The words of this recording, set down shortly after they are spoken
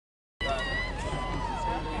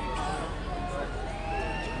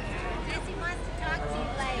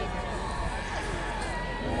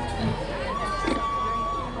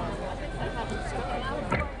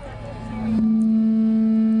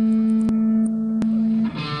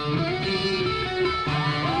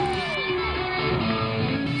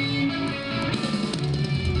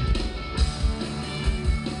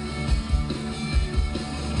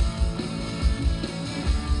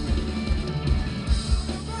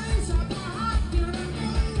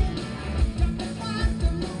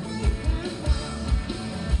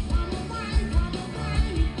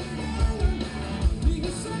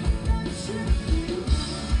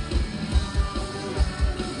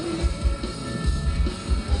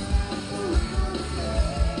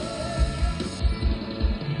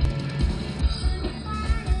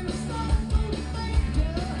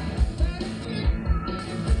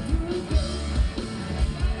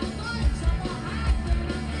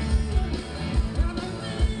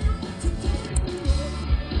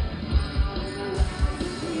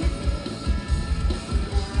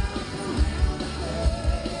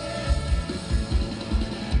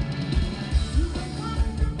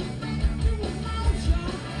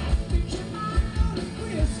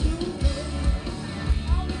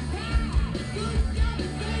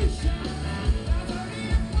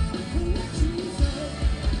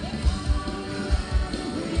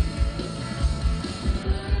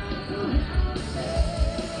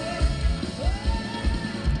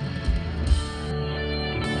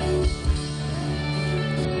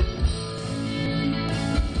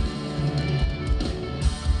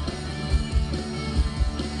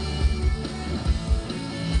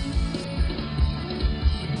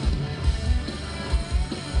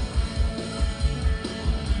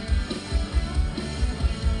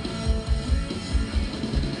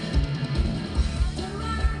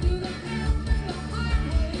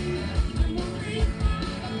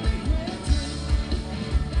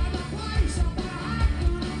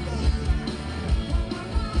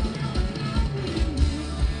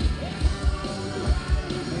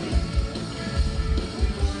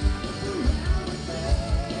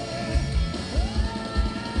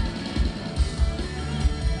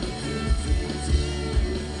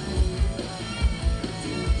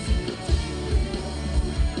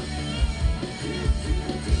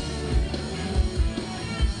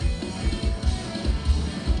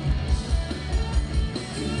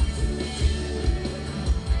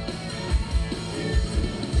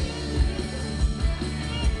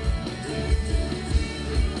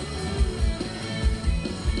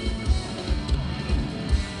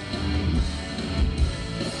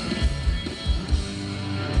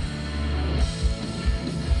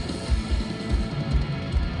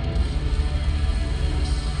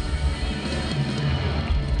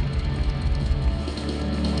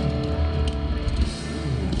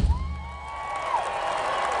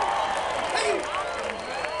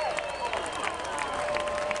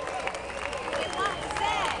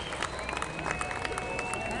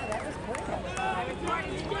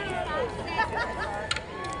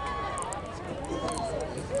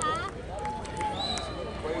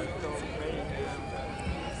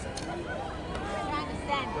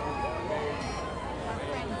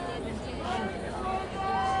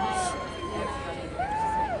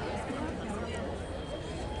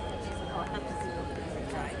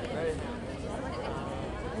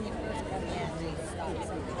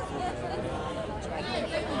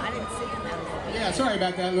Sorry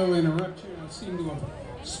about that little interruption. I seem to have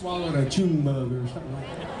swallowed a June bug or something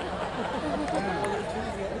like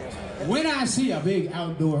that. When I see a big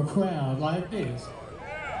outdoor crowd like this,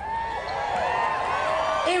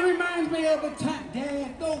 it reminds me of a time.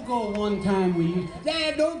 Dad, don't go one time we used.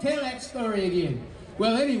 Dad, don't tell that story again.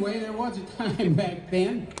 Well, anyway, there was a time back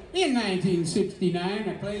then, in 1969,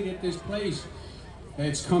 I played at this place.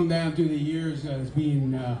 It's come down through the years as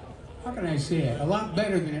being, how can I say it, a lot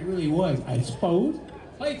better than it really was, I suppose.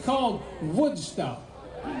 A place called Woodstock.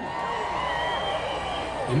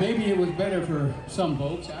 And maybe it was better for some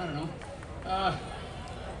folks, I don't know.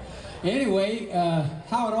 Anyway,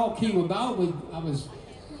 how it all came about was I was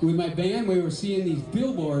with my band. We were seeing these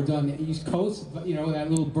billboards on the East Coast, you know, that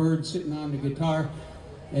little bird sitting on the guitar,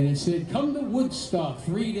 and it said, "Come to Woodstock,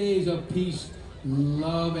 3 days of peace,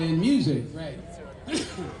 love, and music." Right.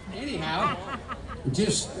 Anyhow,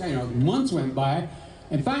 just, you know, months went by,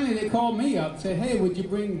 and finally they called me up and said, "Hey, would you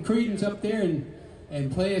bring Creedence up there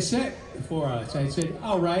and play a set for us?" I said,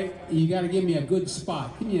 "All right, you got to give me a good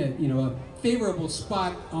spot. Give me a, you know, a favorable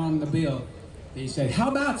spot on the bill." They said, "How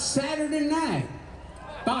about Saturday night,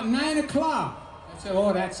 about 9 o'clock?" I said,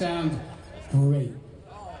 "Oh, that sounds great."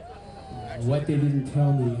 What they didn't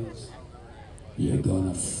tell me is, you're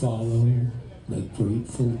gonna follow the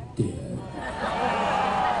Grateful Dead.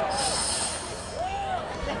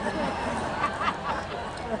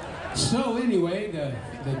 So anyway,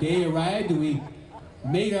 the day arrived, we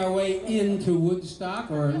made our way into Woodstock,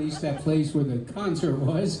 or at least that place where the concert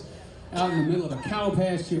was, out in the middle of a cow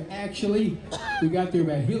pasture. Actually, we got there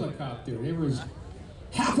by helicopter. There was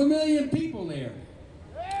 500,000 people there.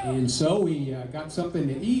 And so we got something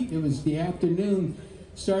to eat. It was the afternoon.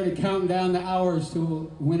 Started counting down the hours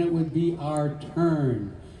to when it would be our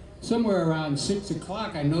turn. Somewhere around 6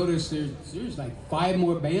 o'clock, I noticed there's like 5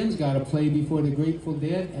 more bands got to play before the Grateful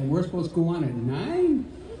Dead, and we're supposed to go on at 9?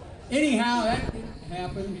 Anyhow, that didn't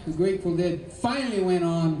happen. The Grateful Dead finally went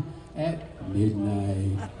on at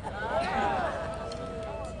midnight.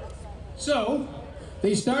 So,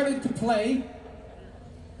 they started to play,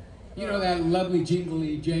 you know, that lovely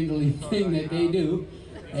jingly jangly thing that they do,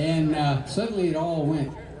 and suddenly it all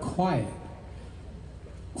went quiet.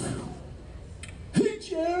 "Hey,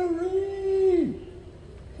 Jerry!"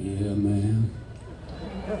 "Yeah, man."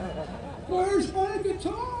 "Where's my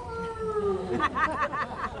guitar?"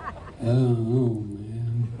 "Oh,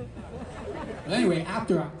 man." Well, anyway,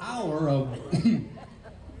 after an hour of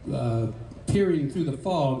peering through the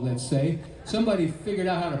fog, let's say, somebody figured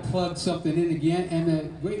out how to plug something in again, and the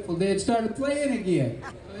Grateful Dead started playing again.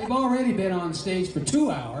 So they've already been on stage for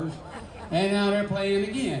 2 hours, and now they're playing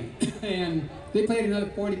again. And they played another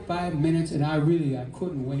 45 minutes, and I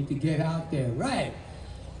couldn't wait to get out there, right?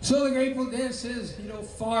 So the Grateful Dead says, you know,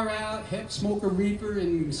 far out, hep, smoke a reefer,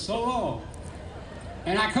 and so long.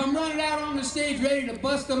 And I come running out on the stage ready to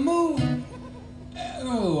bust a move.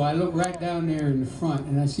 Oh, I look right down there in the front,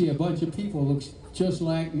 and I see a bunch of people looks just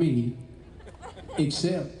like me,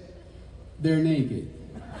 except they're naked.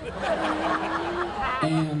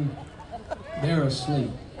 And they're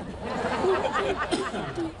asleep.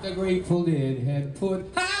 The Grateful Dead had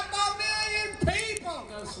put 500,000 people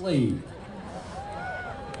to sleep.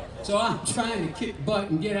 So I'm trying to kick butt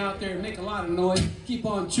and get out there and make a lot of noise, keep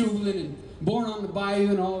on chugging and Born on the Bayou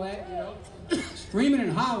and all that, you know, screaming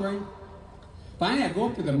and hollering. Finally, I go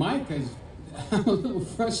up to the mic because I'm a little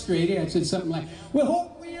frustrated. I said something like, "We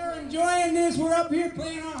hope you're enjoying this. We're up here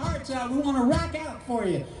playing our hearts out. We want to rock out for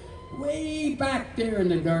you." Way back there in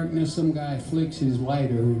the darkness, some guy flicks his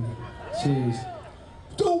lighter and says,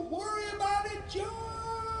 "Don't worry about it,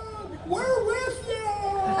 John. We're with you."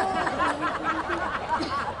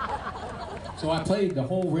 So I played the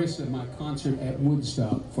whole rest of my concert at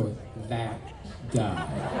Woodstock for that guy.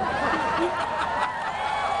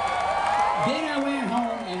 Then I went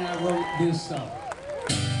home and I wrote this song.